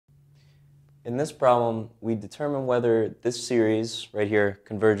In this problem, we determine whether this series right here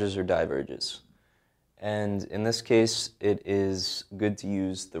converges or diverges. And in this case, it is good to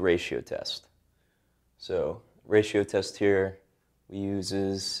use the ratio test. So ratio test here we use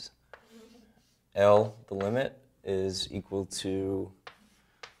is L, the limit, is equal to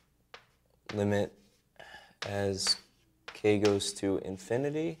limit as k goes to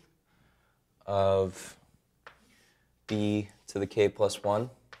infinity of b to the k plus 1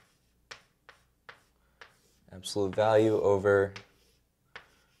 absolute value over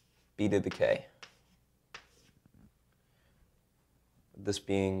b to the k. This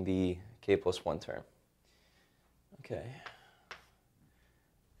being the k plus 1 term. Okay.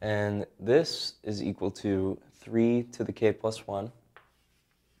 And this is equal to 3 to the k plus 1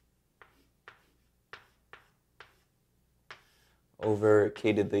 over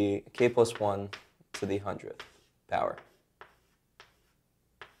k to the k plus 1 to the 100th power.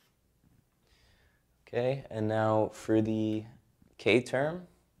 Okay, and now for the k term,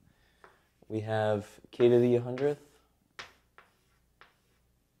 we have k to the 100th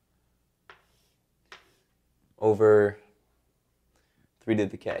over 3 to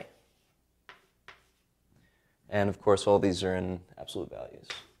the k. And of course, all these are in absolute values.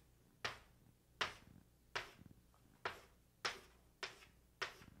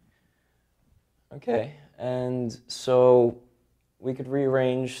 Okay, and so we could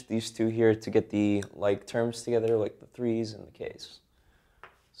rearrange these two here to get the like terms together, like the 3's and the k's.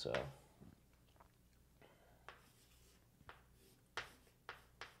 So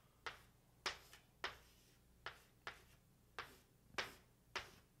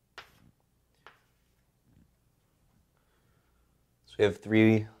we have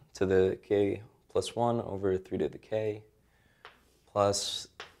 3 to the k plus 1 over 3 to the k plus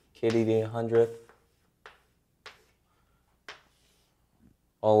k to the 100th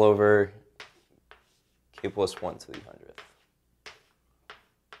all over k plus 1 to the 100th.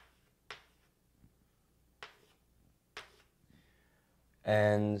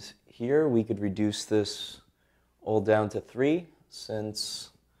 And here we could reduce this all down to 3, since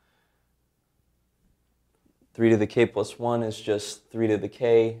 3 to the k plus 1 is just 3 to the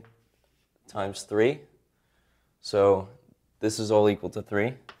k times 3. So this is all equal to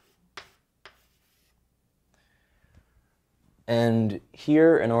 3. And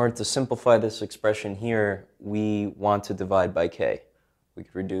here, in order to simplify this expression here, we want to divide by k. We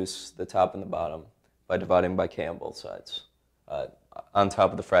could reduce the top and the bottom by dividing by k on both sides, on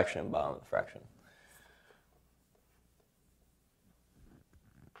top of the fraction and bottom of the fraction.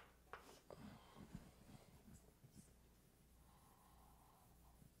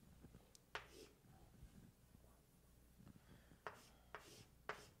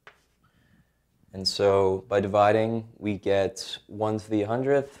 And so by dividing, we get 1 to the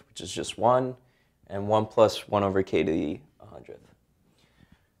 100th, which is just 1, and 1 plus 1 over k to the 100th.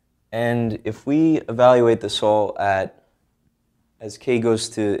 And if we evaluate this all as k goes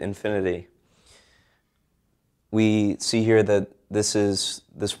to infinity, we see here that this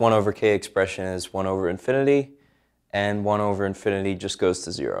 1 over k expression is 1 over infinity, and 1 over infinity just goes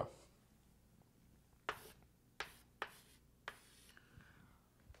to 0.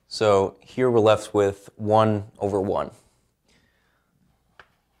 So here we're left with 1 over 1.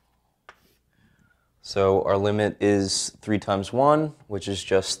 So our limit is 3 times 1, which is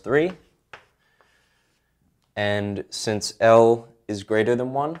just 3. And since L is greater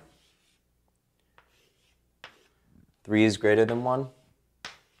than 1, 3 is greater than 1,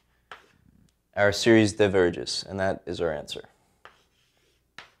 our series diverges, and that is our answer.